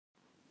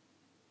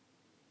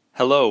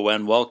Hello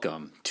and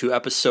welcome to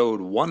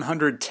episode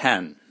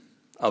 110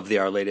 of the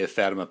Our Lady of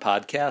Fatima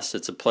podcast.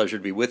 It's a pleasure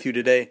to be with you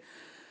today.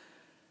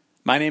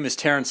 My name is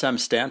Terrence M.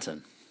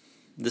 Stanton.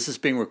 This is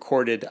being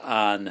recorded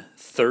on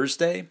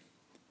Thursday,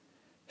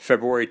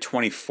 February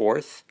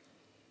 24th,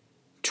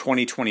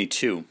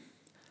 2022.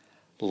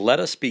 Let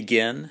us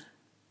begin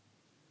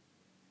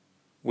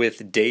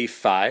with day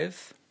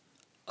 5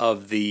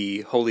 of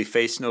the Holy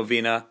Face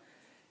Novena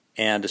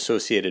and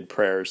associated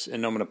prayers.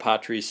 In nomine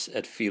Patris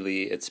et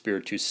Filii et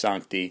Spiritus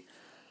Sancti.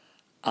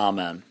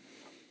 Amen.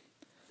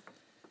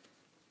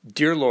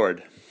 Dear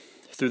Lord,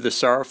 through the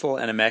sorrowful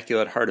and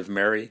immaculate heart of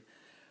Mary,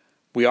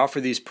 we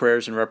offer these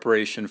prayers in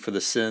reparation for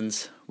the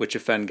sins which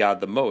offend God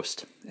the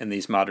most in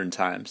these modern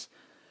times,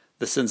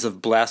 the sins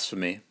of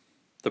blasphemy,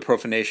 the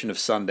profanation of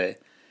Sunday,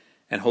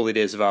 and holy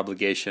days of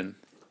obligation,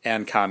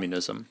 and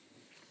communism.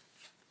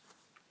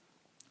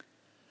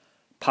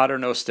 Pater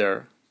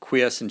Noster,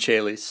 qui es in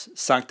celis,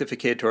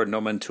 sanctificetur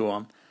nomen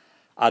tuum,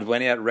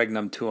 adveniat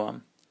regnum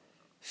tuum,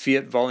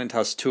 fiat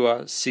voluntas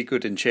tua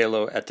sicut in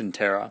cielo et in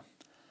terra.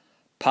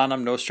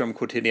 Panem nostrum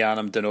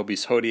quotidianum de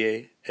nobis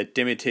hodie, et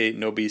dimitte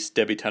nobis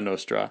debita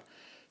nostra,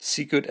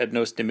 sicut et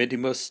nos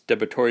dimittimus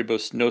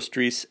debitoribus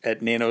nostris,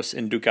 et ne nos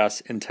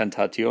inducas in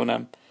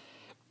tentationem,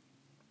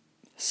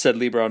 sed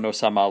libera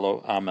nos a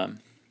malo. Amen.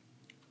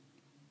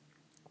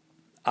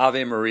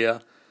 Ave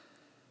Maria,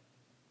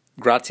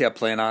 gratia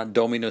plena,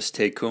 Dominus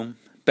tecum,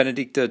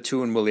 benedicta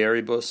tu in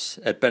mulieribus,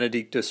 et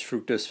benedictus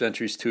fructus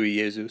ventris tui,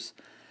 Iesus.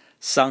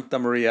 Sancta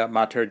Maria,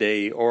 Mater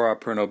Dei, ora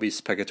pro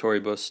nobis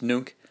peccatoribus,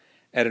 nunc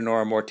et in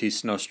hora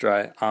mortis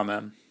nostrae.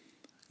 Amen.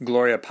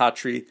 Gloria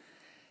Patri,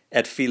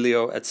 et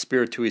Filio, et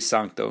Spiritui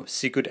Sancto,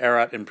 sicut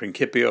erat in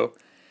principio,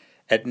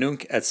 et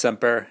nunc et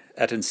semper,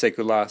 et in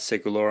saecula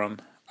saeculorum.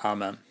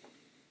 Amen.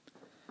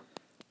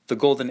 The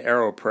Golden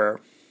Arrow Prayer,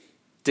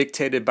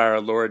 dictated by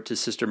our Lord to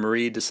Sister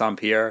Marie de Saint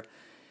Pierre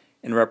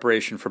in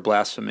reparation for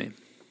blasphemy.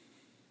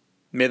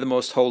 May the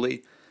most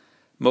holy,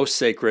 most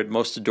sacred,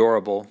 most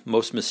adorable,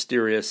 most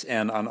mysterious,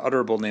 and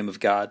unutterable name of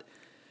God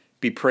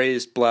be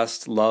praised,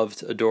 blessed,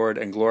 loved, adored,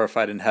 and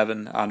glorified in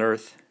heaven, on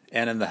earth,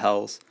 and in the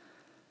hells,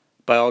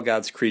 by all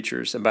God's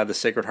creatures, and by the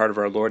Sacred Heart of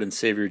our Lord and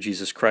Savior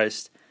Jesus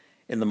Christ,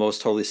 in the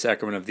most holy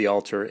sacrament of the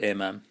altar.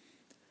 Amen.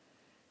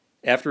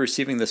 After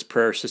receiving this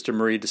prayer, Sister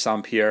Marie de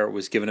Saint Pierre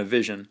was given a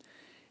vision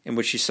in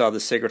which she saw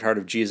the Sacred Heart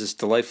of Jesus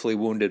delightfully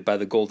wounded by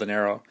the golden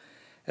arrow,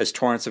 as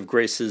torrents of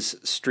graces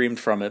streamed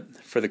from it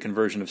for the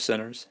conversion of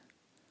sinners.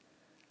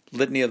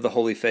 Litany of the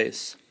Holy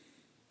Face,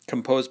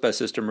 composed by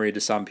Sister Marie de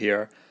Saint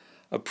Pierre,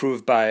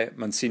 approved by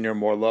Monsignor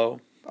Morlot,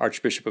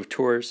 Archbishop of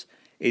Tours,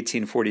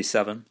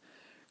 1847,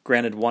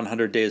 granted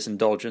 100 days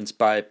indulgence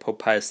by Pope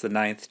Pius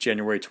IX,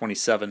 January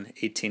 27,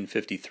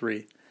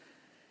 1853.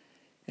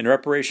 In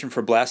reparation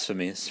for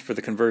blasphemies, for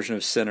the conversion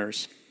of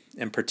sinners,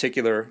 in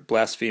particular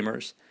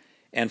blasphemers,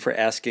 and for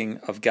asking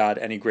of God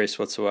any grace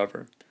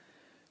whatsoever,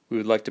 we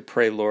would like to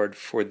pray, Lord,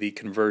 for the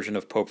conversion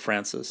of Pope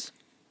Francis.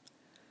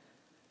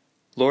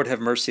 Lord,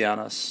 have mercy on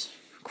us.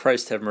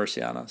 Christ, have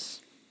mercy on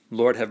us.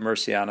 Lord, have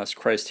mercy on us.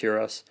 Christ, hear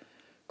us.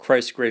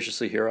 Christ,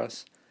 graciously hear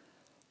us.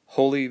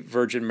 Holy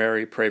Virgin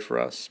Mary, pray for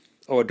us.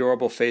 O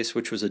adorable face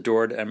which was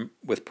adored and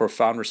with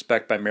profound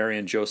respect by Mary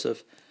and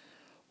Joseph,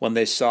 when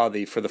they saw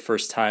thee for the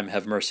first time,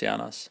 have mercy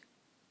on us.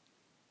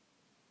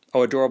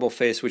 O adorable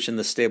face which in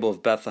the stable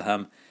of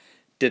Bethlehem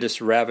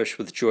didst ravish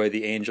with joy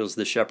the angels,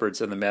 the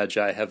shepherds, and the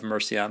magi, have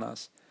mercy on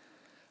us.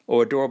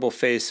 O adorable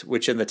face,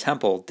 which in the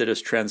temple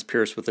didst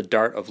transpierce with a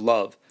dart of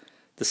love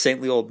the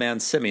saintly old man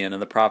Simeon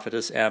and the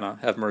prophetess Anna,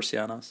 have mercy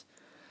on us.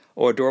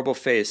 O adorable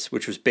face,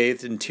 which was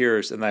bathed in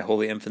tears in thy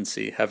holy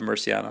infancy, have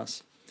mercy on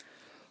us.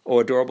 O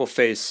adorable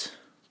face,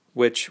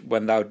 which,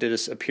 when thou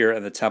didst appear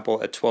in the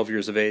temple at 12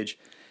 years of age,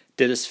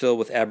 didst fill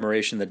with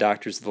admiration the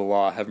doctors of the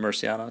law, have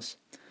mercy on us.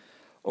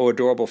 O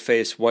adorable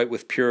face, white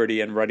with purity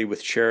and ruddy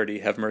with charity,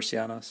 have mercy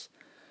on us.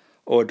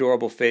 O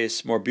adorable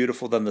face, more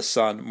beautiful than the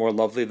sun, more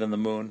lovely than the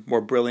moon,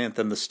 more brilliant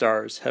than the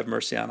stars, have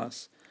mercy on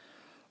us.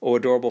 O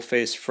adorable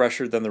face,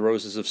 fresher than the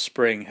roses of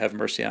spring, have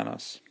mercy on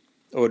us.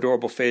 O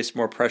adorable face,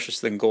 more precious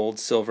than gold,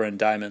 silver, and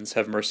diamonds,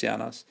 have mercy on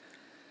us.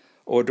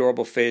 O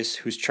adorable face,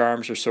 whose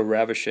charms are so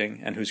ravishing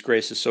and whose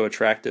grace is so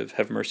attractive,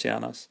 have mercy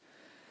on us.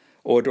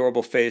 O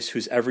adorable face,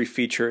 whose every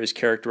feature is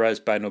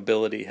characterized by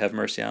nobility, have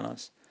mercy on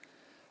us.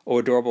 O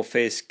adorable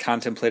face,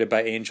 contemplated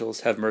by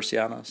angels, have mercy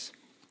on us.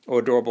 O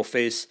adorable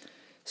face,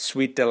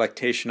 sweet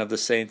delectation of the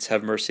saints,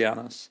 have mercy on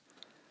us.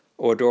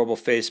 O adorable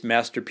face,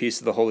 masterpiece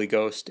of the Holy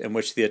Ghost, in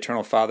which the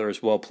Eternal Father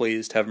is well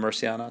pleased, have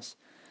mercy on us.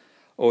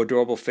 O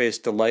adorable face,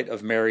 delight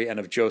of Mary and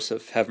of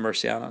Joseph, have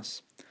mercy on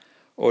us.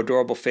 O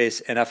adorable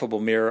face, ineffable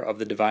mirror of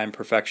the divine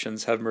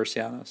perfections, have mercy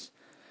on us.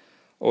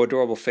 O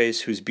adorable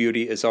face, whose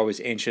beauty is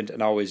always ancient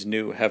and always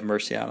new, have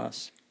mercy on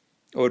us.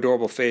 O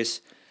adorable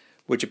face,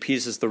 which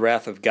appeases the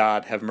wrath of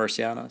God, have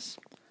mercy on us.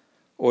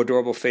 O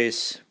adorable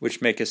face,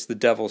 which makest the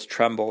devils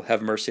tremble,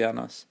 have mercy on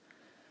us.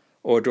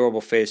 O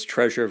adorable face,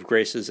 treasure of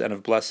graces and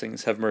of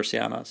blessings, have mercy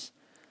on us.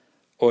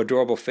 O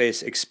adorable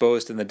face,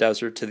 exposed in the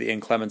desert to the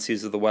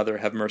inclemencies of the weather,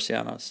 have mercy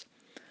on us.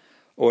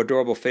 O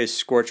adorable face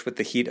scorched with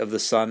the heat of the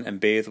sun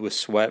and bathed with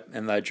sweat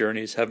in thy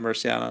journeys, have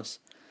mercy on us.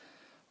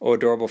 O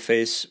adorable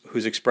face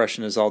whose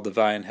expression is all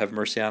divine, have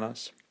mercy on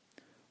us.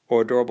 O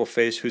adorable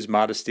face whose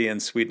modesty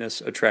and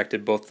sweetness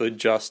attracted both the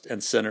just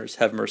and sinners,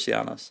 have mercy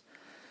on us.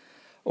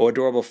 O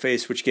adorable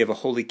face which gave a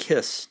holy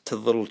kiss to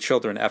the little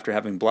children after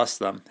having blessed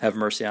them, have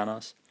mercy on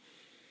us.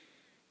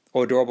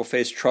 O adorable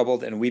face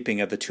troubled and weeping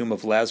at the tomb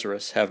of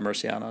Lazarus, have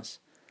mercy on us.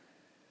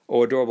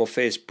 O adorable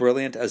face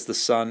brilliant as the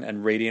sun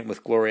and radiant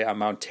with glory on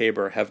Mount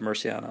Tabor, have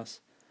mercy on us.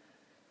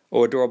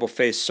 O adorable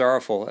face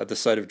sorrowful at the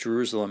sight of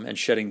Jerusalem and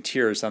shedding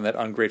tears on that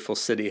ungrateful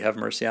city, have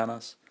mercy on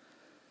us.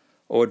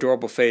 O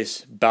adorable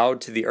face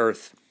bowed to the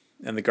earth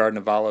in the Garden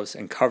of Olives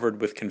and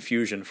covered with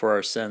confusion for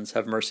our sins,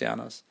 have mercy on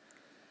us.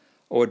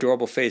 O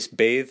adorable face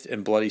bathed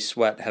in bloody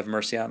sweat, have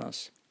mercy on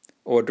us.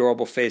 O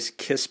adorable face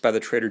kissed by the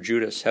traitor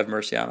Judas, have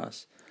mercy on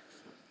us.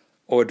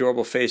 O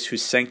adorable face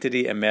whose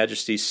sanctity and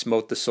majesty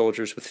smote the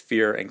soldiers with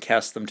fear and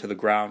cast them to the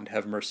ground,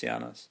 have mercy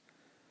on us.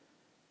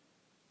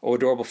 O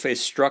adorable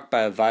face struck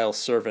by a vile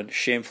servant,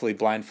 shamefully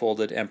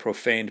blindfolded and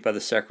profaned by the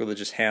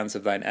sacrilegious hands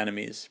of thine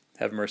enemies,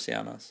 have mercy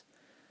on us.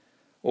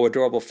 O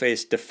adorable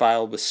face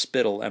defiled with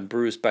spittle and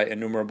bruised by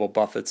innumerable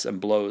buffets and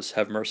blows,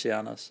 have mercy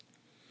on us.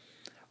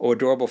 O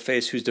adorable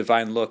face whose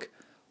divine look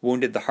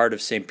wounded the heart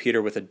of St.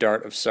 Peter with a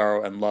dart of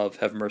sorrow and love,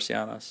 have mercy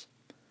on us.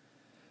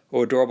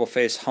 O adorable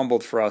face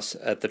humbled for us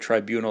at the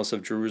tribunals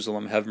of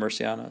Jerusalem, have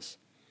mercy on us.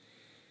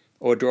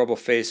 O adorable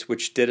face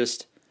which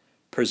didst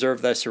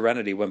preserve thy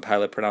serenity when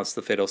Pilate pronounced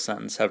the fatal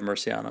sentence, have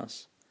mercy on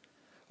us.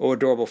 O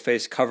adorable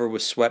face covered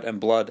with sweat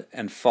and blood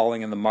and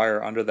falling in the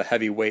mire under the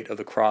heavy weight of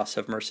the cross,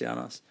 have mercy on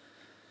us.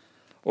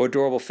 O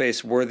adorable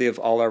face worthy of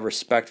all our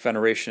respect,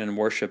 veneration, and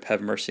worship,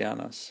 have mercy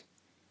on us.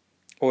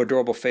 O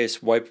adorable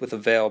face wiped with a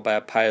veil by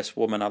a pious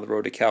woman on the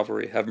road to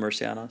Calvary, have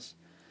mercy on us.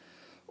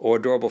 O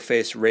adorable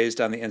face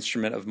raised on the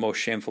instrument of most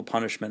shameful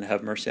punishment,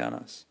 have mercy on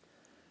us.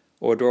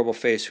 O adorable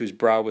face whose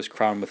brow was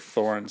crowned with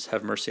thorns,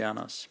 have mercy on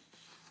us.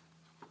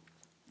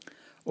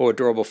 O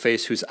adorable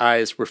face whose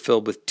eyes were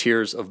filled with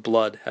tears of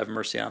blood, have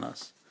mercy on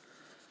us.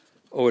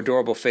 O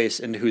adorable face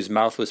into whose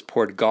mouth was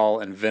poured gall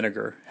and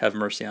vinegar, have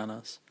mercy on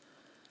us.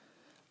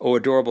 O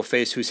adorable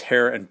face whose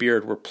hair and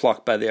beard were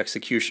plucked by the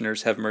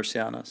executioners, have mercy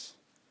on us.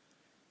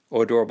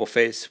 O adorable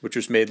face which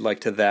was made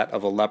like to that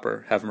of a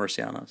leper, have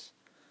mercy on us.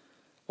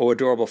 O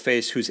adorable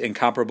face whose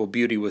incomparable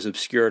beauty was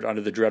obscured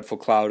under the dreadful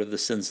cloud of the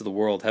sins of the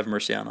world, have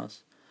mercy on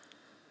us.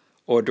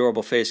 O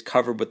adorable face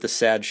covered with the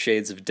sad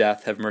shades of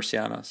death, have mercy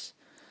on us.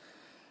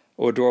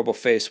 O adorable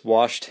face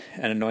washed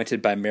and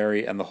anointed by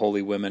Mary and the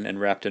holy women and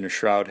wrapped in a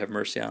shroud, have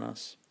mercy on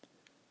us.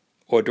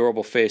 O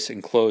adorable face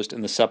enclosed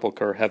in the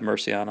sepulchre, have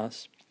mercy on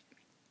us.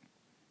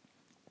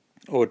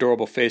 O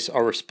adorable face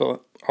all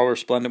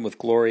resplendent with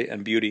glory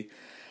and beauty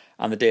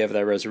on the day of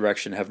thy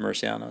resurrection, have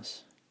mercy on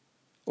us.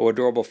 O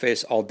adorable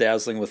face all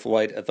dazzling with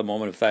light at the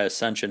moment of thy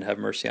ascension, have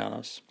mercy on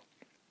us.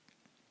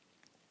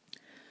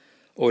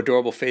 O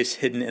adorable face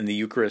hidden in the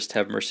Eucharist,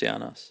 have mercy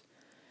on us.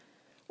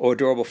 O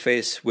adorable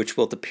face which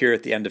wilt appear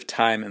at the end of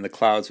time in the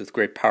clouds with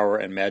great power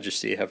and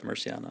majesty, have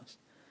mercy on us.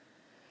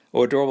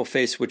 O adorable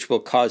face which will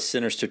cause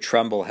sinners to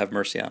tremble, have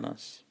mercy on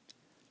us.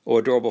 O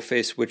adorable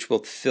face which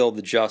wilt fill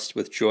the just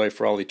with joy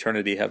for all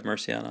eternity, have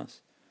mercy on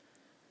us.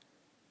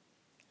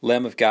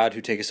 Lamb of God,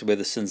 who takest away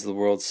the sins of the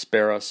world,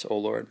 spare us, O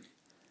Lord.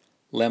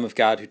 Lamb of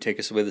God, who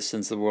takest away the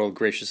sins of the world,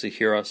 graciously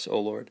hear us, O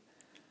Lord.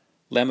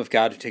 Lamb of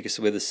God, who takest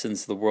away the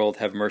sins of the world,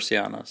 have mercy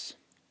on us.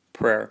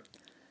 Prayer.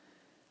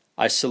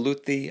 I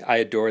salute thee, I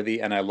adore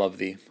thee, and I love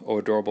thee, O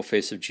adorable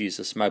face of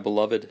Jesus, my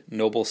beloved,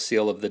 noble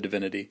seal of the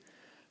divinity.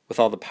 With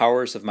all the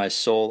powers of my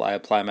soul I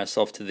apply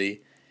myself to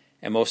thee,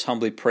 and most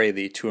humbly pray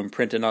thee to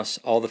imprint in us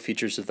all the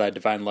features of thy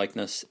divine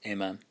likeness.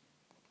 Amen.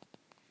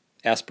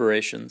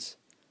 Aspirations.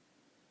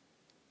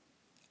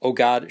 O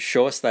God,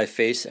 show us thy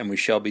face, and we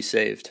shall be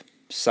saved.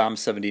 Psalm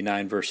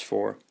 79, verse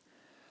 4.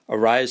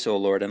 Arise, O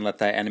Lord, and let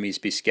thy enemies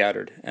be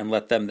scattered, and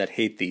let them that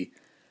hate thee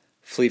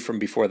flee from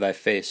before thy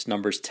face.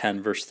 Numbers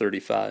 10, verse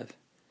 35.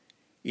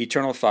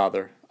 Eternal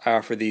Father, I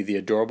offer thee the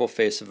adorable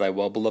face of thy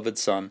well-beloved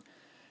Son,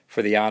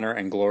 for the honor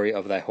and glory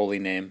of thy holy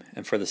name,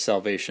 and for the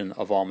salvation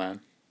of all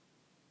men.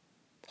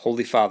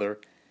 Holy Father,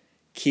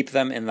 keep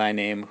them in thy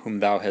name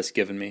whom thou hast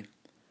given me.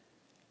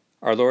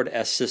 Our Lord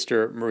asked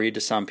Sister Marie de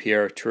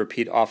Saint-Pierre to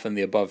repeat often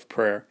the above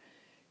prayer,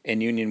 in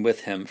union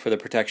with him for the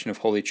protection of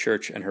Holy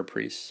Church and her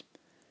priests.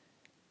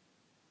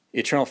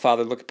 Eternal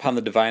Father, look upon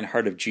the divine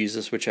heart of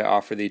Jesus, which I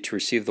offer thee to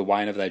receive the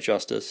wine of thy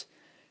justice,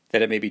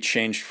 that it may be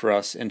changed for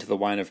us into the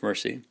wine of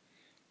mercy.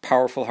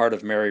 Powerful heart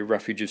of Mary,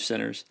 refuge of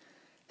sinners,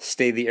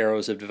 stay the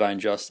arrows of divine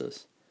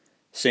justice.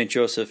 Saint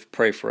Joseph,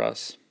 pray for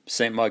us.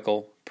 Saint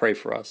Michael, pray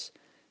for us.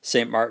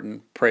 Saint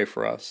Martin, pray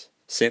for us.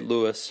 Saint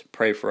Louis,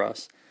 pray for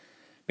us.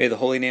 May the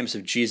holy names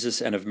of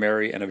Jesus and of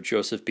Mary and of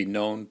Joseph be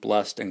known,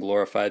 blessed, and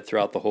glorified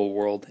throughout the whole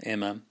world.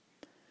 Amen.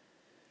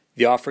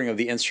 The offering of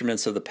the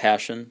instruments of the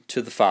Passion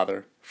to the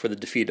Father for the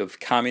defeat of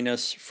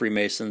communists,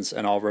 Freemasons,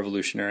 and all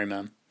revolutionary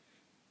men.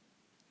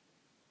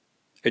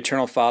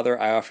 Eternal Father,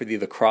 I offer thee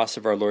the cross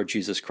of our Lord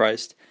Jesus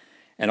Christ,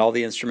 and all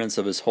the instruments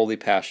of his holy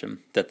passion,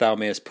 that thou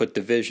mayest put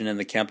division in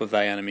the camp of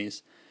thy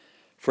enemies.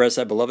 For as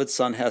thy beloved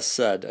Son hath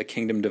said, a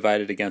kingdom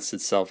divided against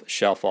itself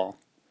shall fall.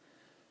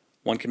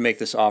 One can make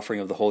this offering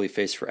of the Holy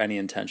Face for any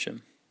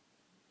intention.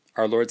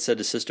 Our Lord said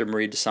to Sister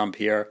Marie de Saint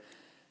Pierre,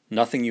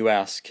 nothing you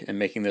ask in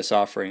making this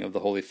offering of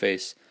the Holy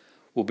Face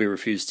will be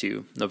refused to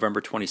you.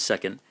 November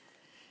 22nd,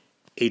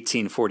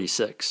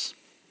 1846.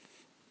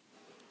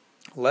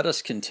 Let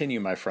us continue,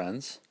 my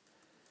friends,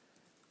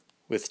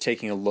 with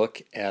taking a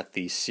look at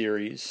the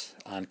series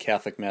on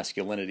Catholic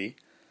masculinity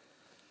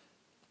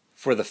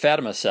for the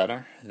Fatima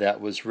Center that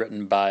was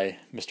written by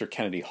Mr.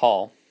 Kennedy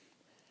Hall.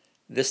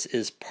 This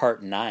is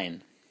part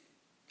 9,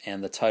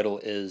 and the title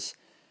is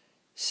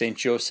St.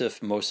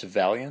 Joseph Most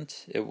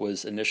Valiant. It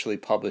was initially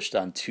published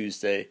on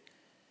Tuesday,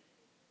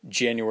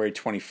 January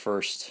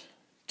 21st,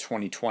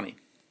 2020.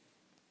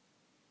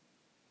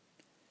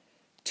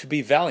 To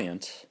be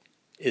valiant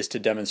is to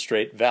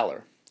demonstrate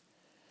valor.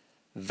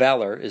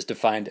 Valor is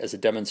defined as a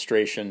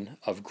demonstration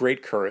of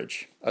great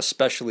courage,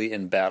 especially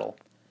in battle.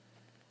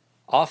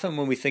 Often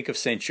when we think of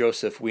St.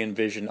 Joseph, we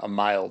envision a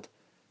mild,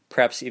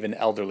 perhaps even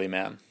elderly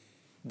man.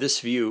 This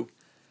view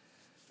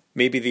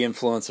may be the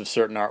influence of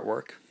certain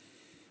artwork.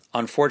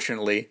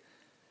 Unfortunately,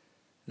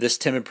 this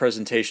timid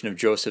presentation of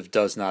Joseph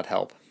does not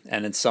help,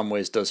 and in some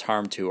ways does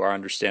harm to our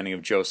understanding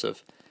of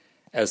Joseph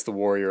as the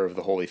warrior of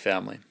the Holy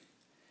Family.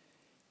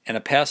 In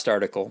a past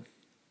article,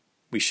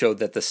 we showed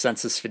that the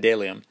Sensus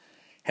Fidelium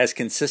has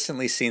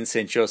consistently seen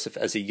St. Joseph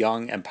as a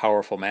young and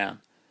powerful man,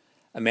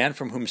 a man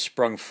from whom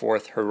sprung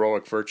forth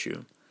heroic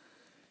virtue.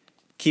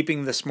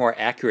 Keeping this more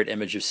accurate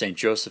image of St.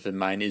 Joseph in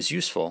mind is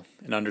useful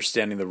in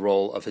understanding the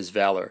role of his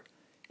valor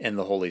in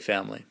the Holy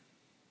Family.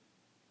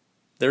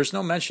 There is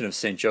no mention of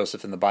St.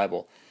 Joseph in the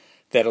Bible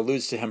that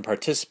alludes to him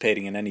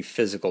participating in any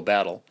physical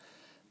battle.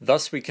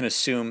 Thus we can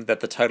assume that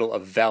the title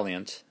of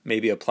valiant may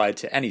be applied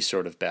to any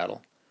sort of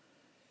battle.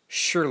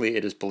 Surely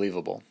it is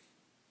believable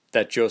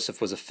that Joseph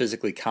was a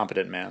physically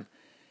competent man,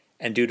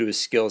 and due to his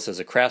skills as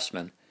a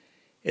craftsman,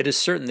 it is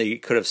certain that he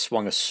could have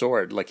swung a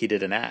sword like he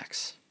did an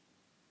axe.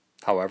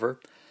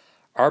 However,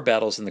 our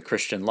battles in the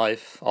Christian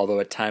life, although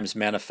at times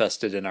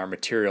manifested in our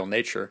material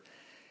nature,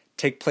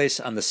 take place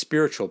on the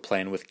spiritual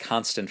plane with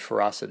constant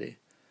ferocity.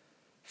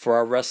 For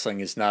our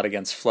wrestling is not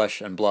against flesh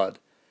and blood,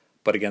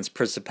 but against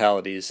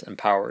principalities and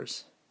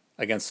powers,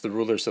 against the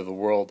rulers of the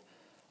world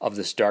of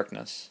this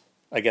darkness,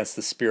 against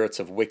the spirits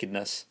of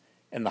wickedness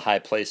in the high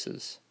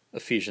places.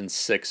 Ephesians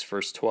 6,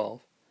 verse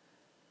 12.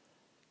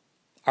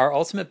 Our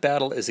ultimate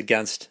battle is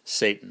against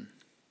Satan,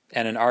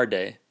 and in our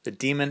day, the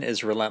demon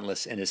is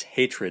relentless in his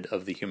hatred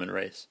of the human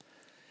race.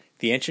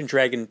 The ancient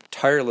dragon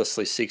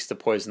tirelessly seeks to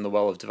poison the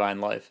well of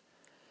divine life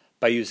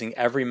by using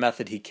every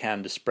method he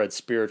can to spread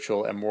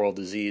spiritual and moral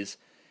disease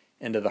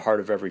into the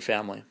heart of every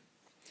family.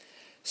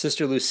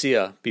 Sister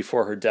Lucia,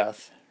 before her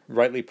death,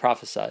 rightly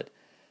prophesied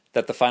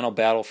that the final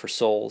battle for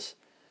souls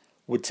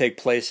would take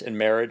place in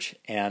marriage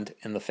and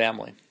in the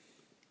family.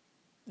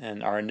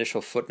 And our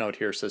initial footnote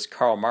here says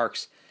Karl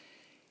Marx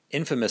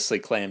infamously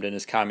claimed in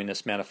his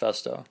Communist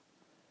Manifesto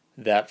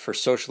that for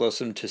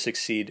socialism to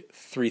succeed,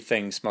 3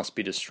 things must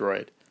be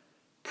destroyed: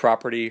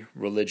 property,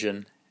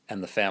 religion,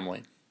 and the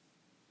family.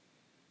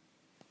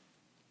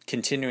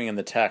 Continuing in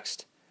the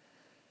text,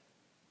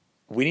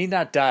 we need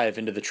not dive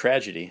into the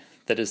tragedy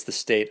that is the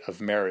state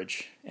of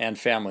marriage and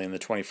family in the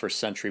 21st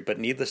century, but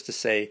needless to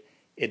say,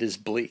 it is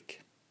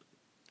bleak.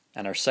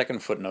 And our second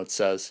footnote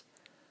says,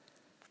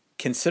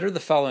 consider the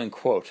following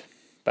quote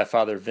by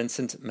Father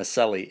Vincent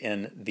Maselli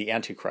in The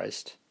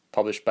Antichrist,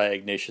 published by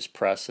Ignatius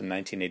Press in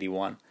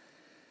 1981.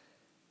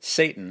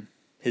 Satan,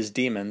 his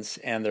demons,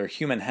 and their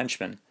human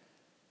henchmen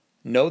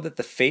know that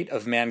the fate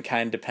of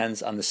mankind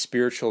depends on the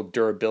spiritual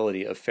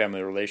durability of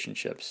family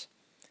relationships.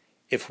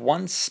 If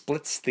one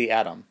splits the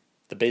atom,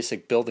 the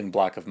basic building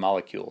block of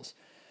molecules,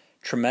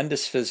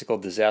 tremendous physical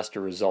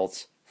disaster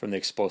results from the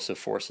explosive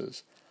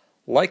forces.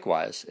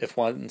 Likewise, if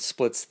one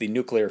splits the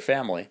nuclear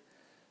family,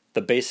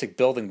 the basic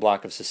building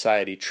block of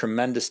society,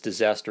 tremendous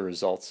disaster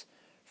results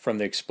from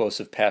the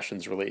explosive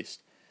passions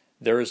released.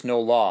 There is no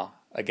law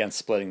against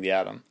splitting the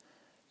atom,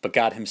 but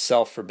God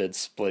himself forbids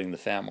splitting the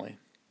family.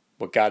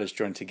 What God has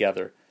joined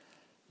together,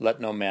 let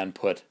no man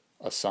put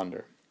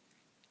asunder.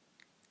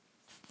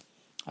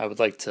 I would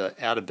like to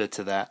add a bit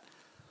to that.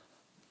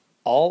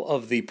 All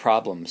of the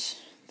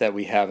problems that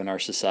we have in our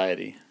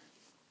society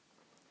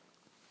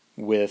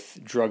with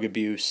drug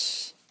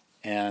abuse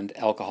and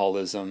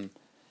alcoholism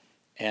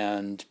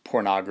and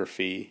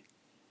pornography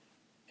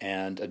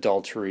and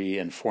adultery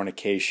and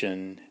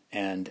fornication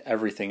and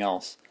everything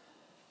else,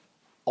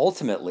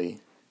 ultimately,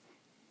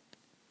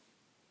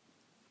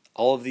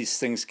 all of these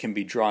things can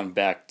be drawn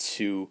back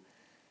to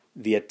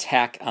the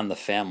attack on the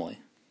family.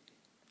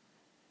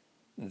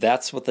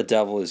 That's what the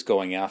devil is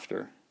going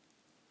after.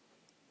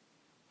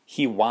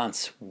 He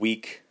wants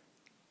weak,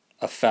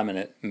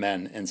 effeminate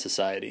men in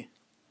society.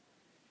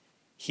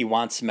 He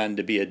wants men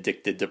to be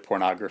addicted to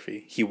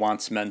pornography. He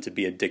wants men to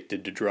be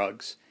addicted to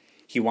drugs.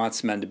 He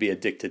wants men to be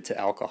addicted to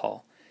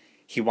alcohol.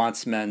 He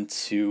wants men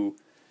to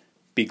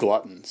be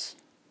gluttons.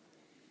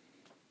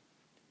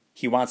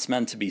 He wants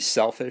men to be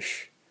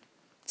selfish,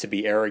 to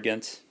be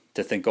arrogant,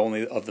 to think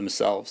only of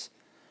themselves.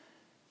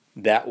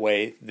 That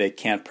way they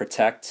can't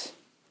protect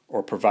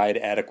or provide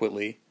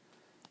adequately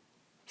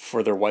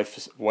for their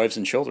wives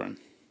and children,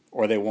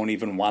 or they won't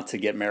even want to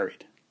get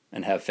married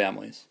and have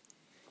families.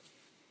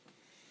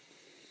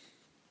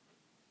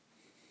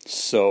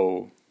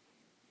 So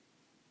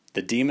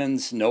the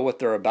demons know what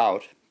they're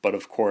about, but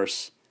of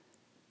course,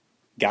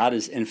 God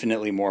is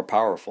infinitely more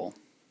powerful,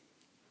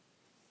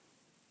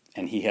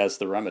 and he has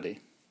the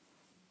remedy.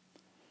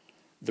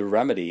 The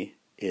remedy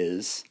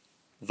is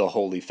the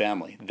Holy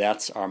Family.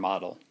 That's our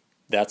model.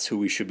 That's who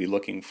we should be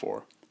looking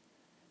for.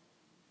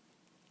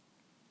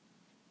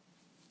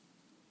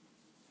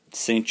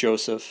 Saint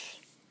Joseph,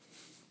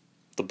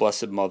 the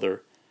Blessed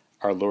Mother,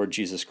 our Lord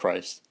Jesus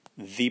Christ,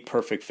 the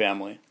perfect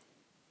family.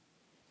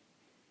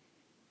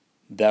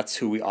 That's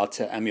who we ought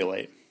to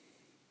emulate,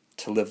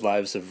 to live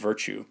lives of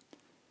virtue,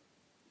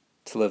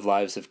 to live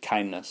lives of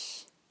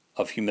kindness,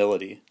 of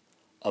humility,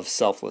 of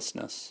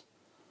selflessness,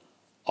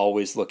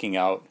 always looking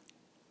out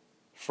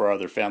for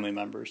other family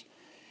members.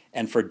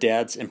 And for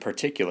dads in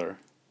particular,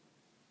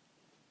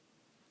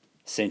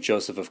 St.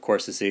 Joseph, of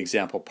course, is the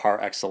example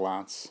par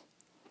excellence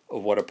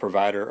of what a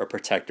provider, a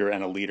protector,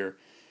 and a leader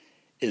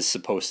is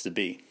supposed to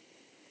be.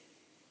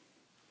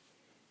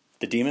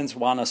 The demons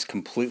want us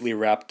completely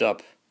wrapped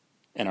up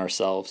in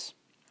ourselves,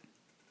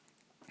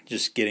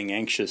 just getting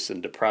anxious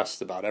and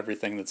depressed about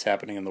everything that's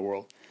happening in the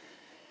world.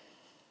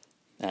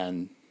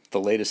 And the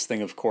latest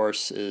thing, of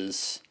course,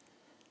 is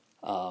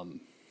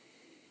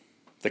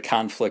the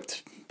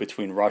conflict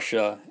between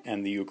Russia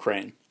and the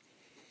Ukraine.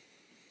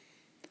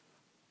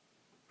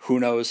 Who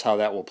knows how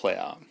that will play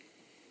out?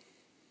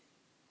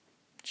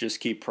 Just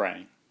keep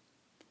praying.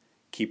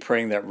 Keep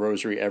praying that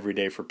rosary every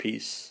day for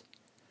peace.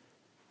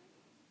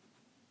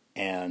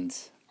 And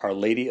Our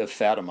Lady of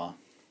Fatima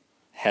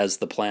has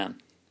the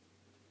plan.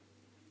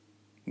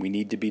 We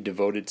need to be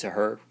devoted to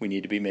her. We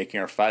need to be making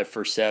our 5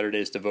 First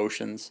Saturdays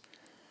devotions.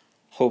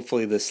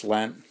 Hopefully this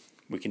Lent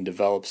we can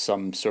develop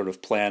some sort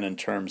of plan in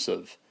terms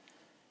of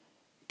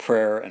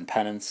prayer and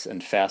penance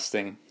and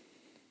fasting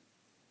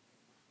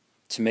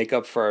to make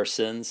up for our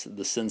sins,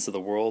 the sins of the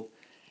world,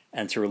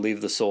 and to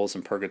relieve the souls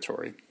in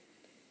purgatory.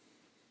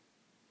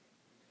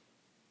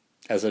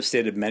 As I've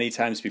stated many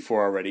times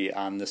before already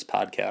on this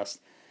podcast,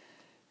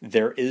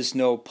 there is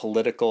no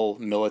political,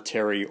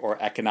 military,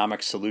 or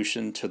economic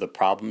solution to the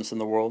problems in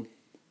the world.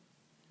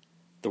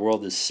 The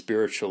world is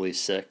spiritually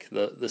sick.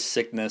 The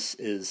sickness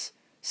is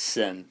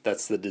sin.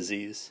 That's the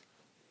disease.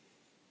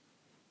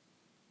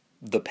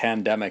 The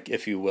pandemic,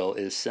 if you will,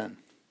 is sin.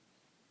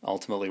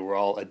 Ultimately, we're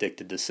all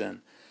addicted to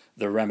sin.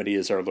 The remedy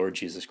is our Lord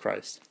Jesus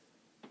Christ.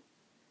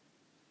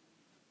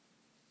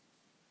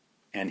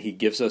 And he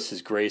gives us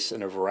his grace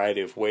in a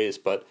variety of ways,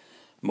 but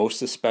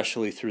most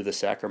especially through the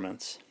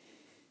sacraments.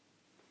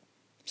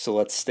 So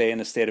let's stay in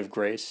a state of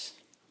grace.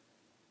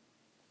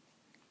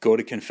 Go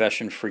to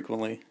confession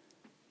frequently.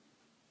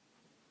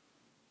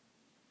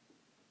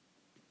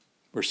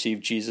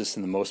 Receive Jesus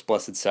in the most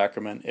blessed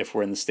sacrament. If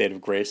we're in the state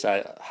of grace,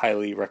 I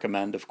highly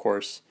recommend, of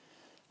course,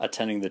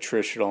 attending the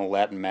traditional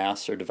Latin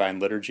Mass or Divine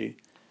Liturgy.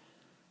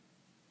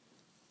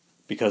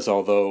 Because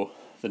although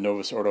the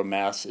Novus Ordo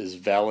Mass is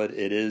valid,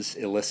 it is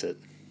illicit.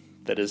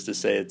 That is to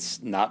say,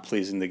 it's not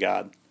pleasing to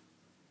God.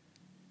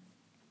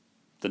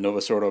 The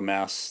Novus Ordo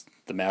Mass,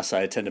 the Mass I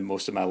attended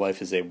most of my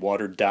life, is a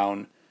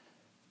watered-down,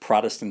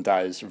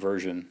 Protestantized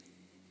version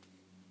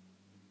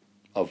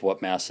of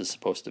what Mass is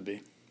supposed to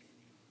be.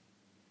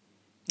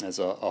 As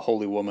a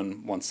holy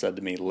woman once said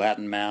to me,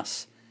 Latin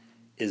Mass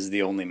is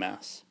the only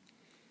Mass.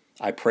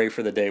 I pray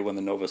for the day when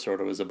the Novus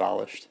Ordo is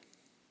abolished.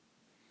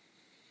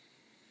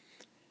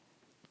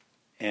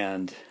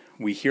 And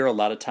we hear a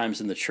lot of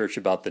times in the church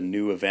about the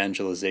new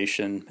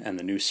evangelization and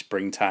the new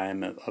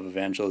springtime of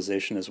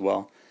evangelization as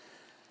well.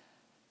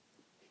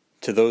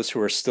 To those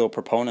who are still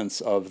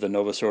proponents of the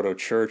Novus Ordo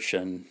Church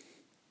and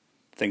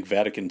think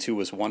Vatican II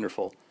was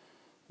wonderful,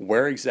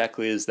 where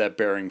exactly is that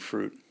bearing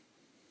fruit?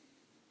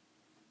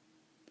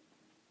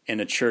 In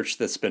a church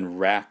that's been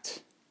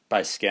racked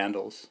by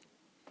scandals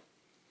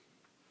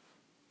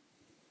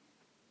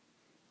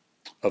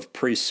of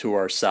priests who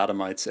are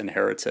sodomites and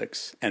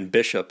heretics, and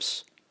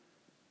bishops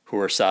who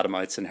are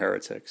sodomites and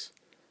heretics,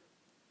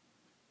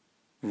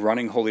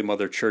 running Holy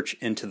Mother Church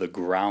into the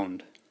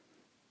ground,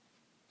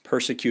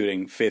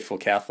 persecuting faithful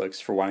Catholics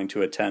for wanting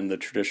to attend the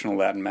traditional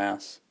Latin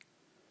Mass,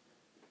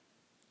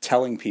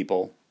 telling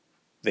people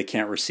they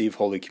can't receive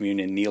Holy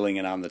Communion kneeling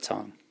and on the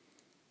tongue.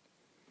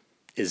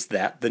 Is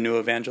that the new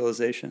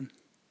evangelization?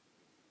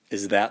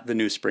 Is that the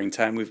new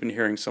springtime we've been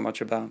hearing so much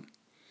about?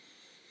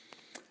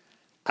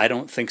 I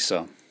don't think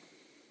so.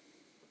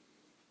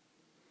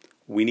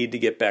 We need to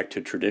get back to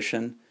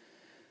tradition.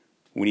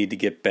 We need to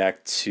get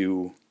back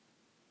to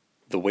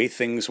the way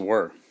things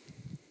were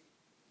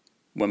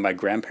when my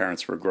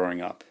grandparents were growing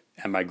up,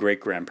 and my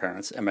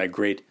great-grandparents, and my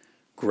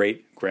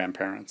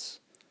great-great-grandparents.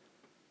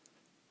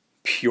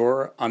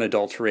 Pure,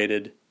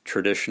 unadulterated,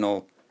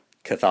 traditional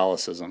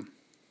Catholicism.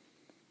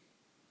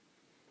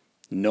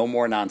 No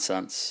more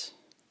nonsense.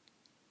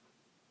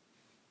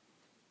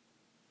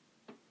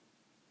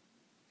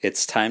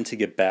 It's time to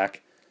get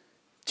back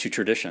to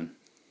tradition.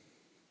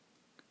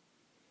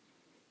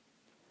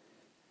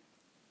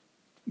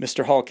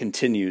 Mr. Hall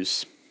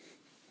continues,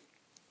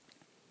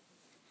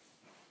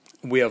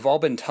 we have all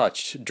been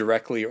touched,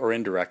 directly or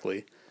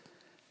indirectly,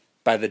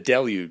 by the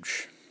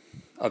deluge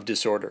of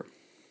disorder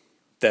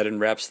that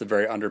enwraps the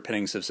very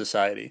underpinnings of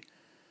society.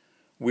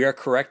 We are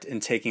correct in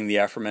taking the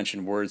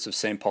aforementioned words of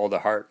St. Paul to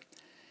heart,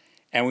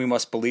 and we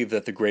must believe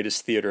that the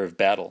greatest theater of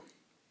battle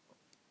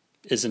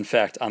is in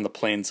fact on the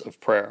plains of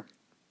prayer.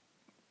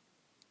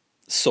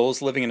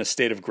 Souls living in a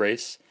state of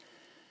grace,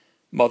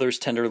 mothers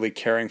tenderly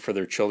caring for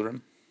their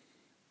children,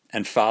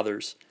 and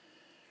fathers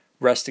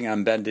resting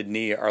on bended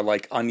knee are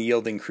like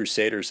unyielding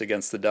crusaders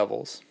against the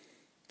devils.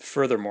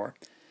 Furthermore,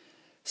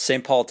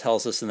 St. Paul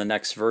tells us in the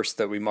next verse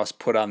that we must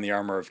put on the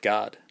armor of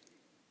God.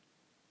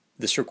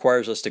 This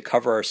requires us to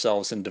cover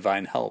ourselves in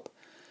divine help,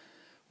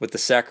 with the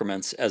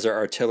sacraments as our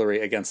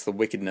artillery against the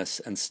wickedness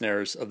and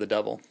snares of the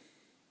devil.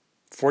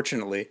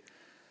 Fortunately,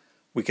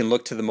 we can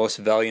look to the most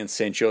valiant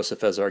St.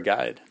 Joseph as our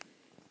guide.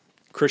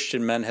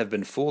 Christian men have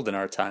been fooled in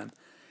our time,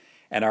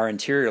 and our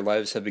interior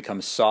lives have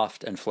become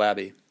soft and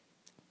flabby.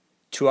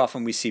 Too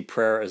often we see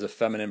prayer as a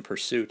feminine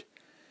pursuit,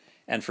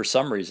 and for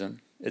some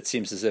reason, it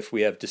seems as if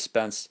we have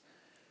dispensed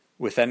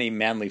with any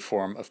manly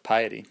form of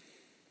piety.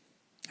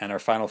 And our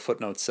final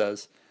footnote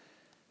says,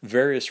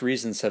 various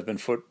reasons have been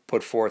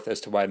put forth as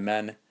to why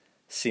men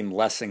seem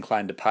less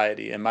inclined to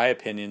piety. In my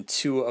opinion,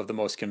 two of the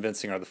most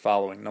convincing are the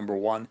following. Number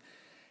one,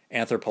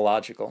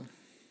 anthropological.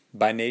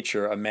 By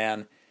nature, a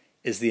man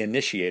is the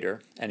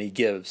initiator, and he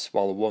gives,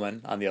 while a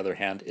woman, on the other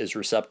hand, is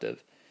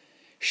receptive.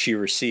 She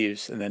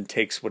receives and then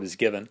takes what is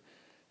given,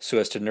 so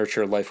as to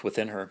nurture life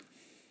within her.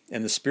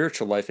 In the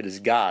spiritual life, it is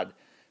God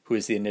who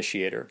is the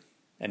initiator,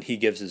 and he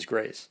gives his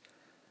grace.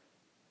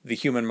 The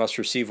human must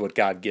receive what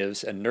God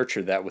gives and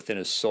nurture that within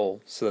his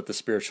soul, so that the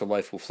spiritual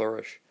life will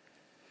flourish.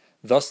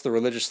 Thus, the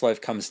religious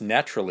life comes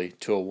naturally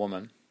to a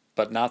woman,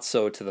 but not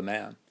so to the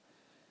man.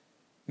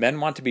 Men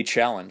want to be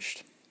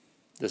challenged,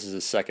 this is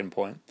his second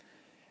point,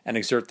 and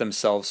exert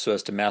themselves so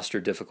as to master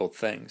difficult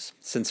things.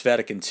 Since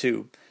Vatican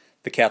II,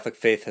 the Catholic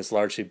faith has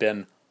largely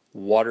been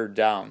watered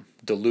down,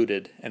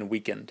 diluted, and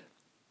weakened.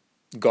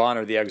 Gone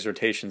are the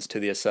exhortations to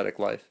the ascetic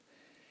life.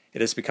 It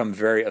has become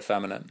very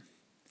effeminate.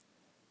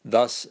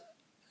 Thus,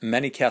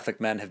 many Catholic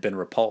men have been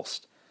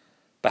repulsed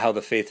by how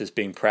the faith is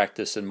being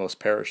practiced in most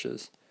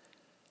parishes.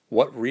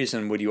 What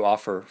reason would you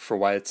offer for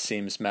why it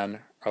seems men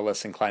are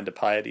less inclined to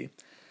piety?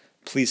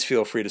 Please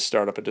feel free to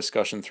start up a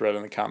discussion thread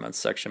in the comments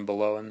section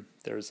below, and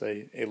there's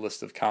a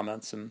list of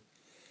comments and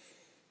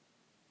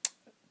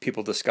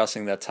people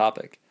discussing that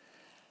topic.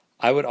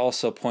 I would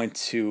also point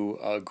to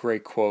a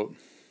great quote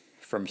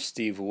from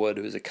Steve Wood,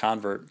 who is a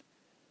convert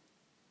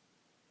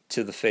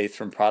to the faith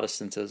from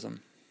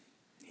Protestantism.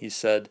 He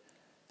said,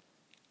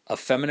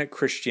 effeminate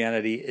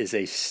Christianity is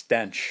a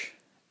stench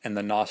in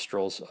the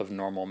nostrils of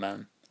normal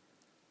men.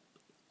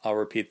 I'll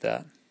repeat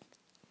that.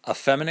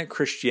 Effeminate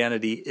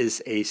Christianity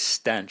is a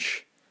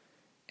stench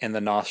in the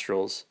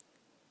nostrils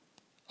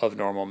of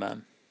normal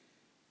men.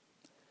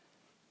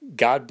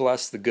 God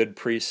bless the good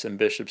priests and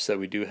bishops that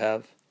we do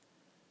have,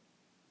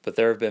 but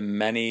there have been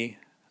many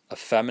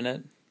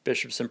effeminate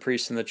bishops and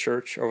priests in the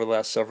church over the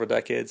last several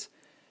decades,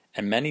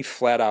 and many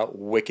flat-out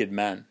wicked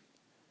men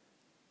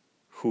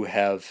who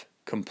have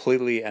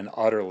completely and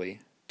utterly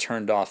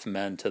turned off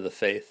men to the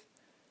faith,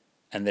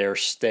 and they are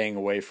staying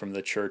away from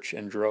the church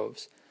in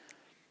droves.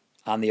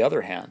 On the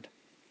other hand,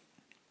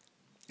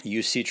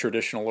 you see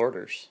traditional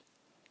orders,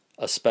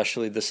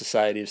 especially the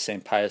Society of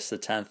St. Pius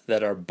X,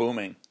 that are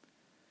booming.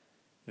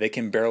 They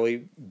can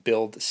barely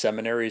build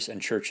seminaries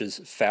and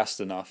churches fast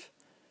enough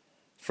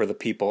for the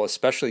people,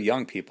 especially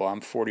young people.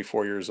 I'm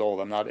 44 years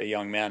old. I'm not a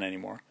young man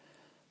anymore.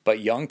 But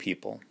young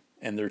people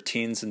in their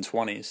teens and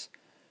 20s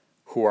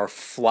who are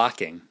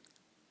flocking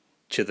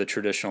to the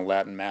traditional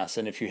Latin Mass.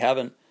 And if you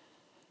haven't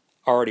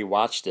already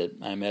watched it,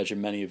 I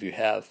imagine many of you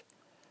have,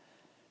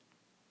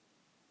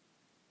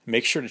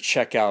 make sure to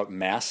check out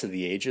Mass of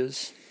the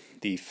Ages.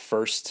 The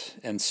first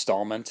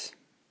installment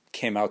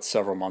came out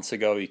several months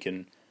ago. You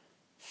can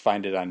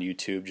find it on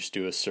YouTube. Just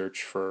do a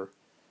search for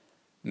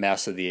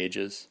Mass of the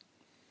Ages.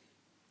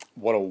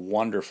 What a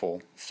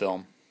wonderful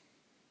film.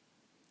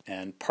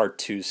 And part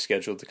 2 is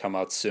scheduled to come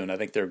out soon. I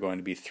think there are going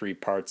to be 3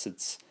 parts.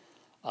 It's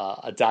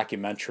a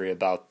documentary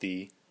about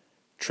the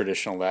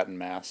traditional Latin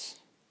Mass.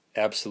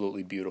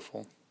 Absolutely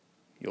beautiful.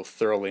 You'll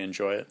thoroughly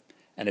enjoy it.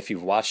 And if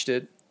you've watched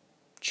it,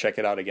 check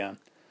it out again.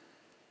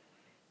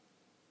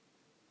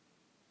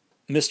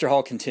 Mr.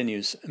 Hall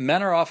continues,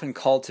 men are often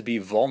called to be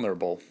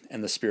vulnerable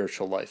in the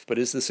spiritual life, but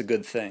is this a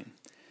good thing?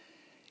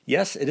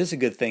 Yes, it is a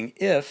good thing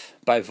if,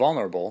 by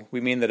vulnerable, we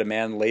mean that a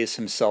man lays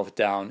himself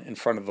down in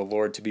front of the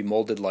Lord to be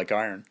molded like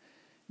iron,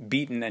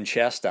 beaten and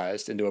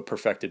chastised into a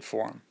perfected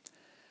form.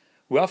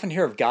 We often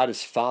hear of God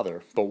as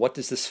Father, but what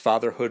does this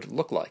fatherhood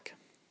look like?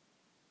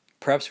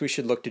 Perhaps we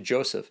should look to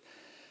Joseph,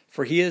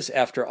 for he is,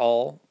 after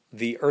all,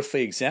 the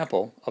earthly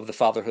example of the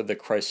fatherhood that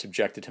Christ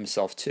subjected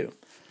himself to.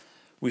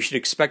 We should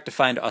expect to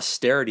find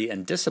austerity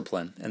and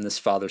discipline in this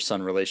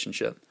father-son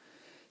relationship.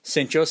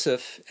 St.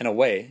 Joseph, in a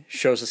way,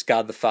 shows us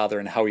God the Father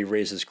and how he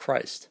raises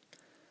Christ.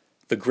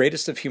 The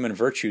greatest of human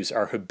virtues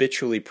are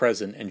habitually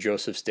present in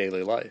Joseph's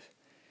daily life.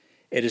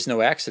 It is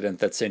no accident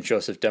that St.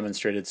 Joseph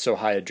demonstrated so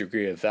high a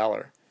degree of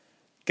valor.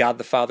 God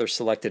the Father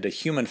selected a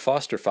human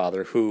foster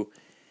father who,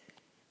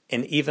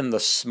 in even the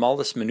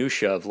smallest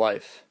minutiae of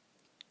life,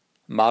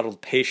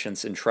 modeled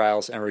patience in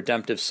trials and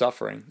redemptive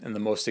suffering in the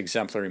most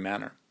exemplary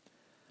manner.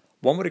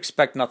 One would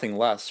expect nothing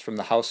less from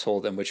the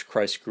household in which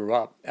Christ grew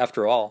up.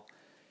 After all,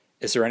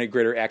 is there any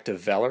greater act of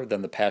valor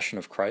than the Passion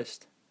of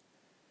Christ?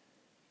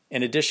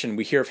 In addition,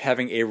 we hear of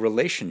having a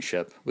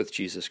relationship with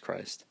Jesus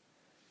Christ.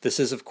 This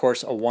is, of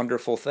course, a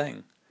wonderful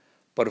thing.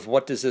 But of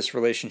what does this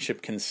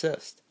relationship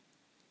consist?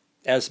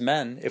 As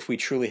men, if we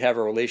truly have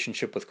a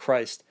relationship with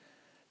Christ,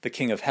 the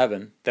King of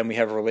Heaven, then we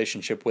have a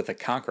relationship with a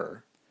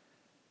conqueror.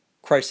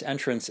 Christ's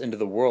entrance into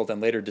the world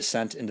and later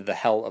descent into the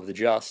hell of the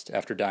just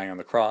after dying on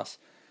the cross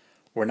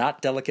were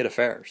not delicate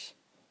affairs.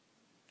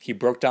 He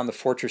broke down the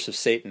fortress of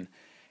Satan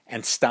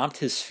and stomped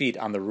his feet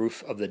on the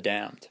roof of the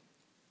damned.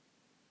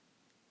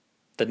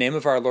 The name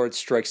of our Lord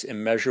strikes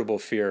immeasurable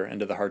fear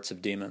into the hearts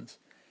of demons.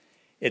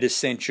 It is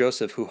St.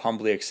 Joseph who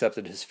humbly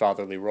accepted his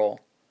fatherly role,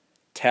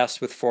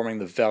 tasked with forming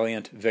the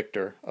valiant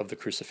victor of the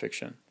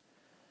crucifixion.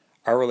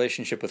 Our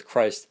relationship with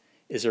Christ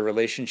is a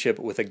relationship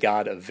with a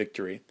God of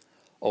victory,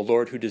 a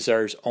Lord who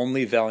desires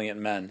only valiant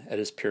men at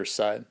his pierced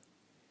side.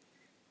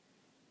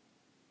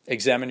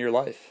 Examine your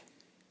life.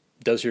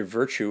 Does your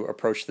virtue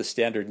approach the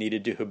standard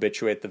needed to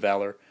habituate the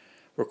valor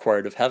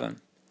required of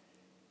heaven?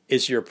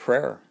 Is your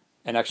prayer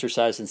an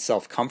exercise in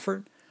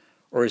self-comfort,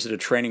 or is it a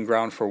training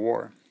ground for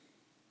war?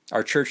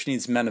 Our church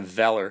needs men of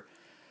valor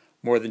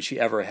more than she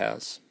ever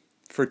has.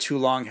 For too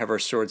long have our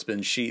swords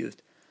been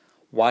sheathed,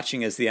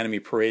 watching as the enemy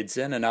parades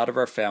in and out of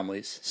our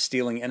families,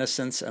 stealing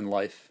innocence and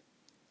life.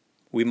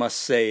 We must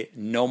say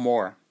no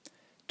more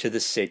to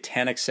this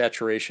satanic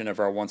saturation of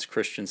our once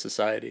Christian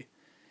society.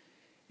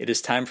 It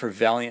is time for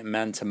valiant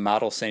men to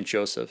model St.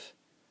 Joseph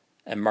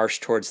and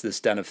march towards this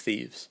den of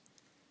thieves.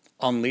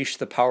 Unleash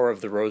the power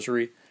of the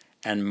rosary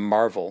and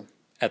marvel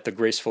at the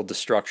graceful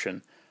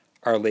destruction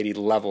Our Lady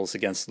levels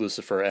against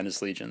Lucifer and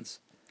his legions.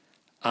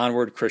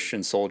 Onward,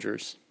 Christian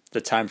soldiers,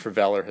 the time for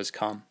valor has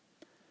come.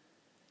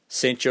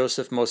 St.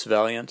 Joseph, most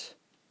valiant,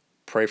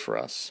 pray for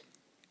us.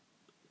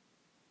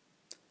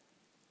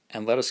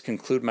 And let us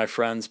conclude, my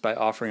friends, by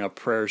offering up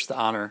prayers to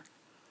honor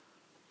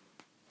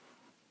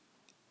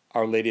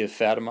Our Lady of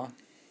Fatima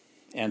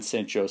and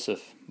St.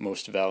 Joseph,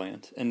 most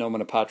valiant. In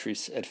nomine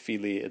Patris et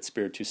Filii et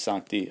Spiritus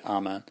Sancti.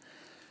 Amen.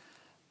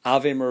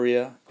 Ave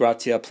Maria,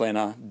 gratia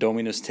plena,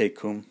 Dominus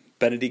tecum,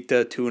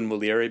 benedicta tu in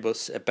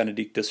mulieribus, et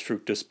benedictus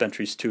fructus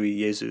ventris tui,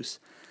 Iesus.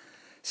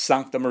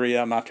 Sancta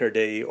Maria, Mater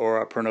Dei,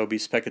 ora pro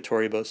nobis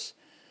peccatoribus,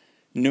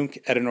 nunc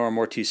et in hora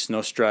mortis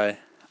nostrae.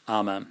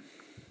 Amen.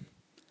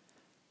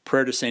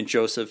 Prayer to St.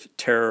 Joseph,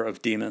 terror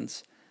of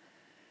demons.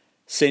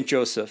 St.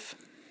 Joseph,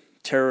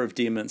 terror of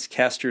demons,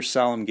 cast your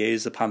solemn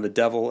gaze upon the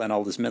devil and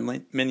all his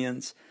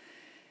minions,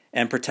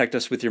 and protect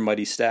us with your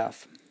mighty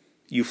staff.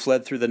 You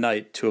fled through the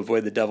night to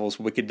avoid the devil's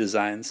wicked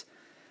designs.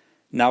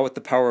 Now with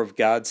the power of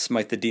God,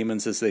 smite the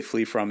demons as they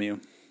flee from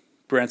you.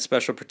 Grant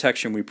special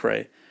protection, we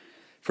pray,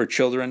 for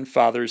children,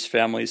 fathers,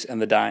 families,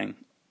 and the dying.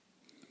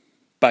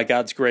 By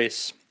God's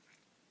grace,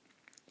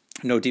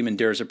 no demon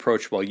dares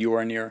approach while you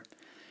are near.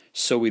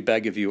 So we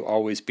beg of you,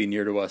 always be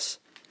near to us.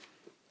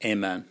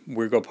 Amen.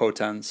 Virgo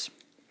potens,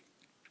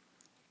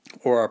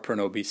 ora pro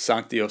nobis,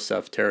 Sancti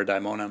Joseph, terra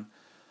daemonem,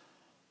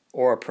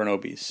 ora pro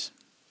nobis.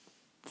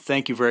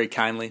 Thank you very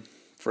kindly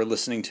for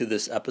listening to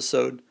this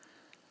episode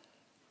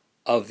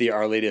of the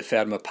Our Lady of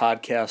Fatima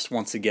podcast.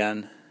 Once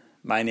again,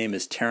 my name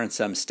is Terrence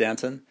M.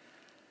 Stanton.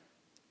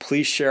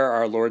 Please share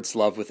our Lord's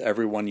love with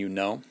everyone you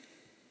know.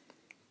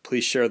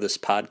 Please share this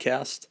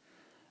podcast.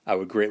 I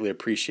would greatly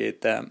appreciate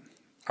that.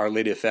 Our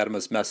Lady of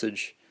Fatima's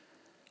message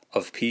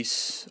of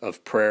peace,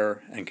 of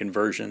prayer, and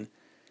conversion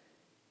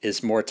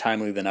is more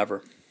timely than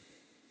ever.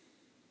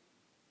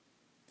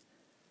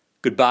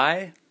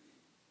 Goodbye,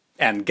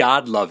 and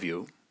God love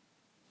you.